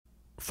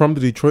From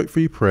the Detroit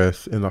Free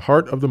Press, in the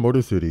heart of the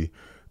Motor City,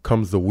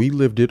 comes the We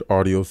Lived It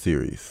audio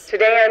series.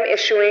 Today I'm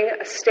issuing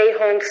a stay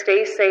home,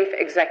 stay safe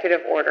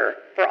executive order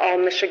for all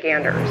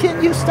Michiganders.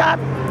 Can you stop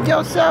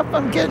yourself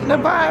from getting the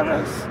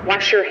virus?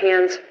 Wash your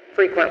hands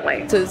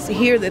frequently. To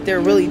hear that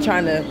they're really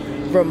trying to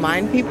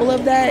remind people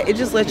of that, it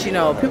just lets you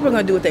know people are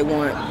going to do what they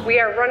want.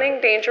 We are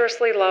running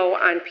dangerously low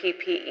on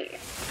PPE.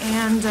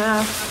 And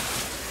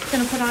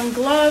going to put on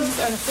gloves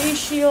and a face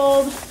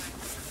shield.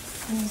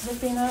 And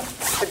zipping up.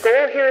 The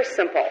goal here is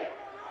simple.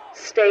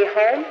 Stay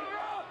home,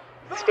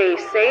 stay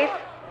safe,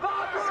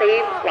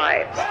 save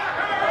lives.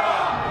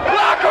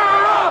 Lock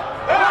her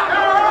up! Lock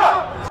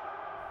her up!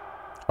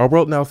 Our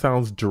world now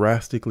sounds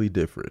drastically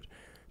different.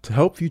 To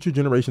help future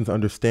generations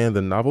understand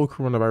the novel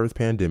coronavirus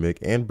pandemic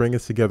and bring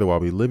us together while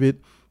we live it,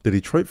 the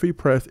Detroit Free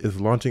Press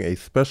is launching a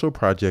special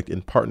project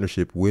in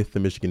partnership with the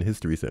Michigan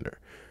History Center.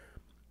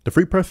 The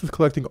Free Press is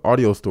collecting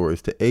audio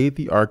stories to aid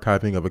the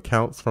archiving of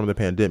accounts from the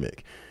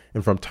pandemic.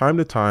 And from time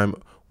to time,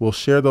 we'll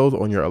share those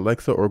on your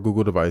Alexa or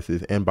Google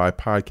devices and by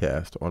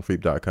podcast on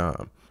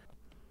Freep.com.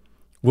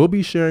 We'll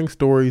be sharing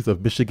stories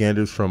of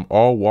Michiganders from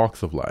all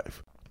walks of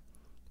life.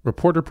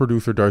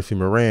 Reporter-producer Darcy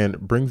Moran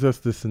brings us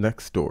this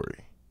next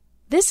story.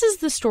 This is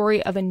the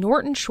story of a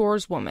Norton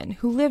Shores woman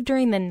who lived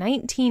during the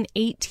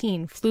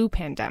 1918 flu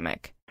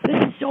pandemic.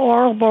 This is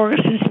Oral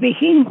Borgeson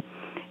speaking.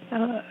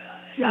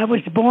 I was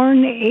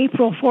born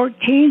April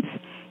 14th,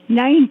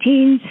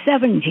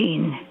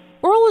 1917.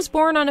 Oral was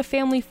born on a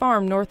family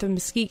farm north of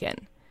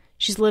Muskegon.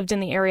 She's lived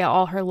in the area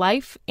all her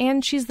life,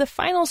 and she's the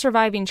final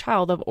surviving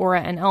child of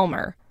Ora and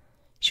Elmer.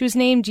 She was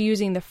named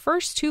using the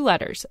first two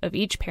letters of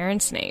each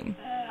parent's name.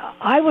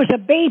 I was a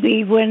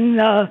baby when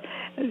the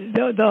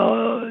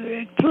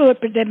flu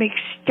epidemic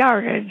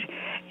started,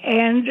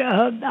 and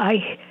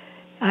I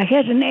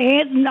had an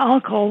aunt and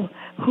uncle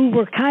who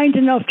were kind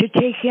enough to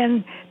take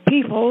in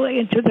people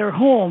into their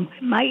home.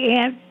 My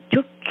aunt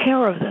took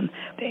care of them.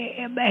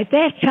 At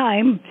that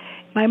time,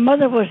 my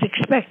mother was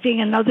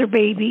expecting another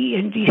baby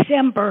in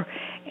December,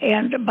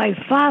 and my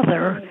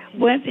father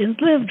went and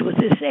lived with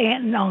his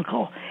aunt and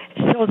uncle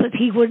so that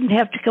he wouldn't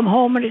have to come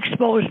home and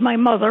expose my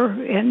mother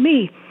and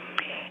me.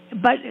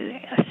 But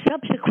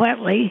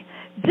subsequently,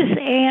 this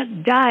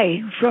aunt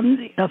died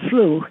from a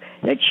flu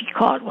that she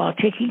caught while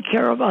taking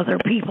care of other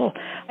people.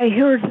 I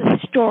heard the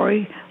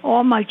story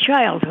all my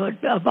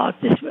childhood about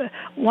this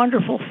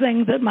wonderful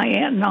thing that my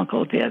aunt and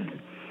uncle did.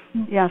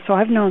 Yeah, so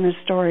I've known this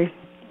story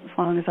as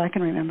long as I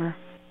can remember.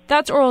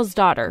 That's Oral's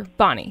daughter,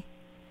 Bonnie.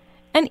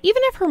 And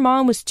even if her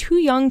mom was too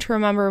young to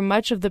remember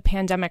much of the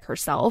pandemic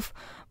herself,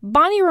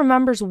 Bonnie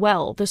remembers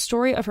well the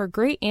story of her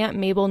great-aunt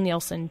Mabel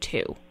Nielsen,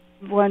 too.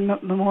 One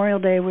Memorial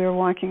Day, we were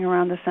walking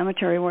around the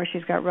cemetery where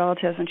she's got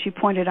relatives, and she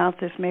pointed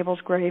out this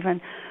Mabel's grave, and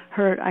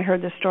I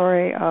heard the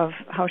story of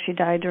how she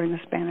died during the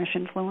Spanish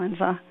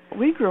influenza.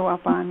 We grew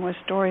up on was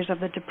stories of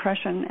the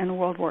Depression and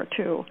World War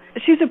II.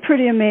 She's a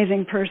pretty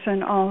amazing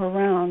person all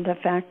around. The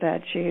fact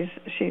that she's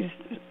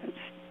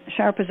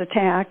sharp as a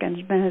tack and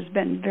has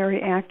been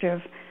very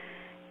active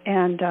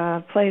and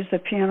plays the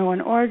piano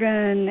and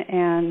organ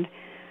and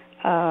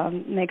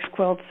makes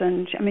quilts,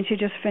 and she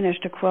just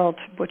finished a quilt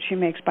which she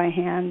makes by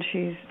hand.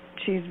 She's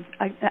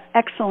an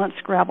excellent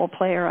Scrabble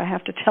player, I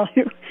have to tell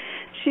you.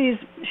 She's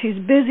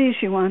busy.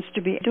 She wants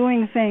to be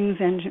doing things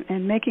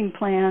and making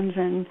plans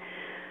and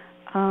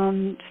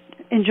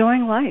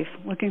enjoying life.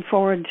 Looking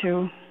forward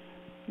to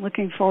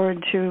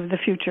the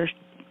future.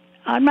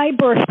 On my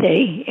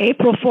birthday,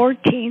 April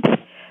 14th,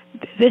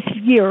 this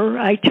year,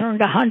 I turned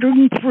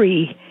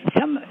 103.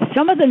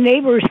 Some of the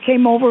neighbors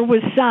came over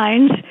with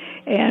signs,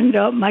 and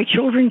my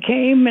children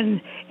came,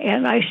 and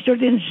I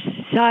stood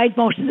inside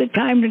most of the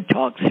time and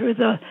talked through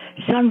the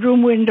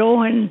sunroom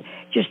window and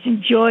just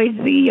enjoyed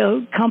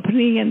the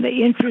company and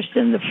the interest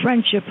and the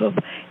friendship of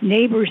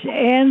neighbors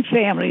and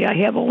family. I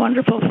have a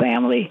wonderful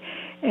family,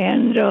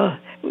 and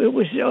it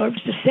was a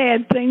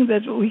sad thing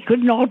that we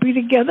couldn't all be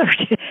together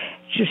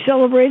to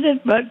celebrate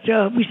it, but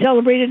we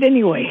celebrated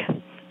anyway.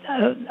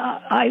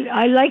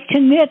 I like to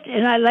knit,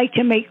 and I like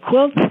to make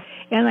quilts,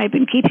 and I've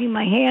been keeping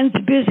my hands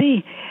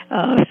busy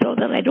so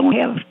that I don't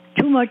have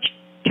too much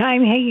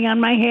time hanging on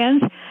my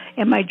hands.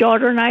 And my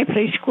daughter and I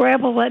play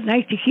Scrabble at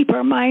night to keep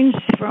our minds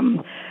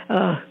from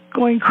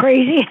going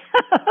crazy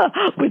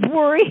with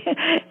worry.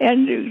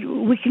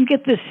 And we can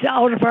get this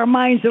out of our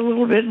minds a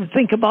little bit and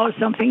think about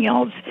something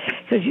else,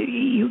 because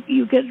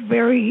you get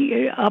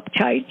very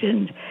uptight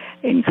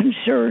and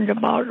concerned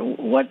about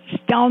what's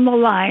down the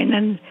line.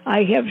 And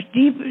I have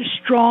deep,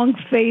 strong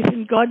faith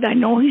in God. I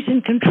know He's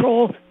in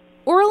control.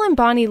 Oral and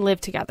Bonnie live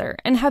together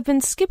and have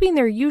been skipping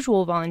their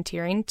usual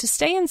volunteering to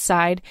stay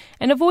inside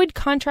and avoid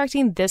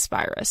contracting this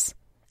virus.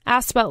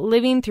 Asked about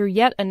living through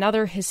yet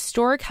another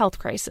historic health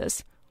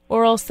crisis,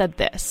 Oral said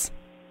this.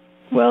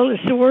 Well,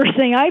 it's the worst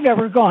thing I've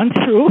ever gone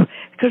through,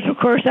 because, of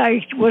course,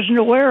 I wasn't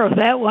aware of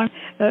that one.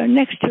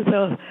 Next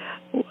to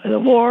the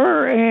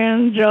war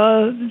and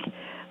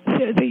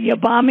the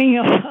bombing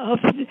of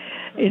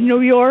in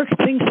New York,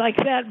 things like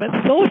that. But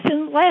those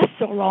didn't last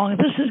so long.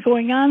 This is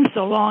going on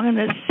so long, and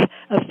it's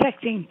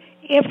affecting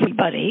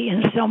everybody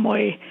in some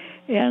way.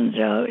 And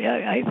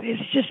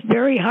it's just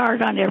very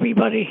hard on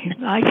everybody,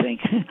 I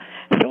think.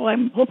 So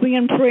I'm hoping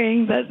and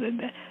praying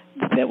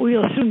that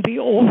we'll soon be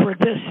over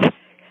this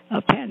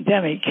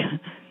pandemic.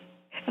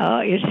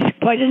 It's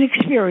quite an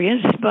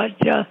experience, but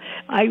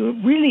I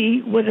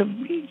really would have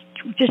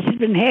just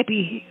been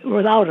happy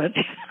without it.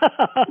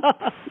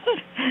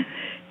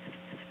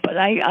 But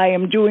I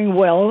am doing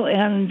well,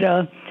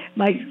 and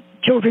my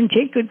children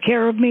take good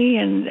care of me,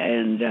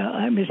 and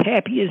I'm as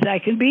happy as I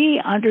can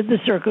be under the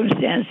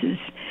circumstances.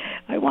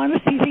 I want to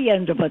see the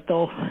end of it,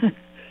 though.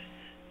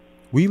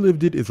 We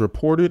Lived It is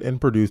reported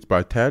and produced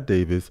by Tad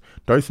Davis,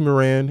 Darcy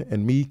Moran,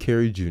 and me,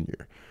 Carrie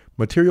Jr.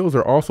 Materials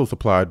are also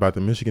supplied by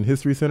the Michigan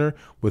History Center,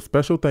 with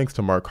special thanks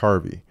to Mark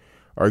Harvey.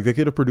 Our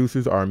executive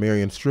producers are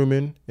Marion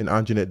Struman and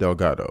Anjanette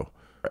Delgado.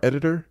 Our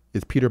editor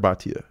is Peter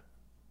Bhatia.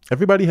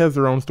 Everybody has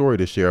their own story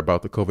to share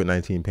about the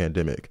COVID-19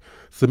 pandemic.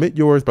 Submit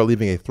yours by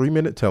leaving a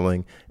 3-minute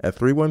telling at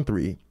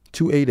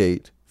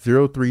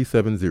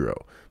 313-288-0370.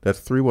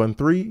 That's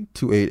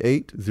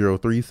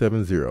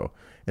 313-288-0370.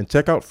 And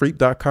check out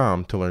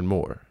Freep.com to learn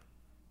more.